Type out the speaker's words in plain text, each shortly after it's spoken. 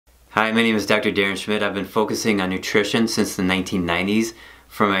Hi, my name is Dr. Darren Schmidt. I've been focusing on nutrition since the 1990s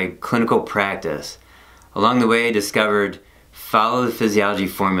from my clinical practice. Along the way, I discovered Follow the Physiology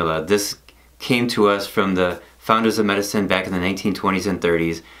formula. This came to us from the founders of medicine back in the 1920s and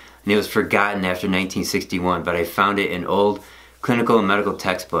 30s, and it was forgotten after 1961, but I found it in old clinical and medical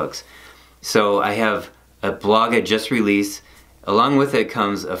textbooks. So I have a blog I just released. Along with it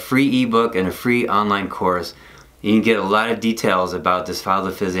comes a free ebook and a free online course. You can get a lot of details about this Follow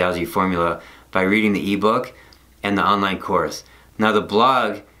the Physiology formula by reading the ebook and the online course. Now the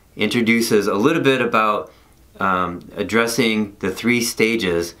blog introduces a little bit about addressing the 3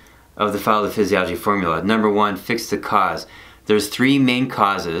 stages of the Follow the Physiology formula. Number 1, fix the cause. There's 3 main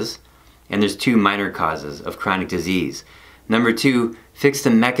causes and there's 2 minor causes of chronic disease. Number 2, fix the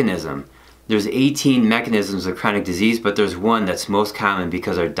mechanism. There's 18 mechanisms of chronic disease, but there's one that's most common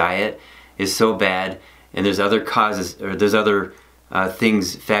because our diet is so bad, and there's other causes, or there's other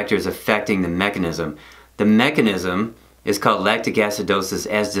factors affecting the mechanism. The mechanism is called lactic acidosis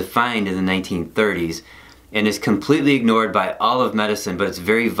as defined in the 1930s and is completely ignored by all of medicine, but it's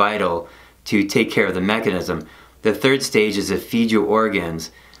very vital to take care of the mechanism. The 3rd stage is to feed your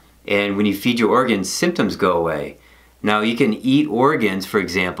organs, and when you feed your organs, symptoms go away. Now you can eat organs, for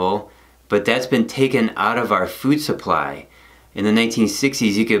example, but that's been taken out of our food supply. In the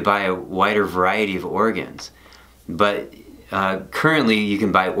 1960s, you could buy a wider variety of organs, but currently you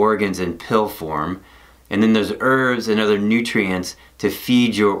can buy organs in pill form, and then there's herbs and other nutrients to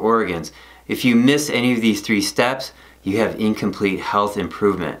feed your organs. If you miss any of these 3 steps, you have incomplete health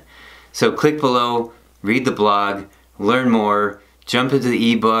improvement. So click below, read the blog, learn more, jump into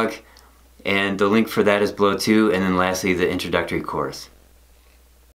the ebook, and the link for that is below too, and then lastly the introductory course.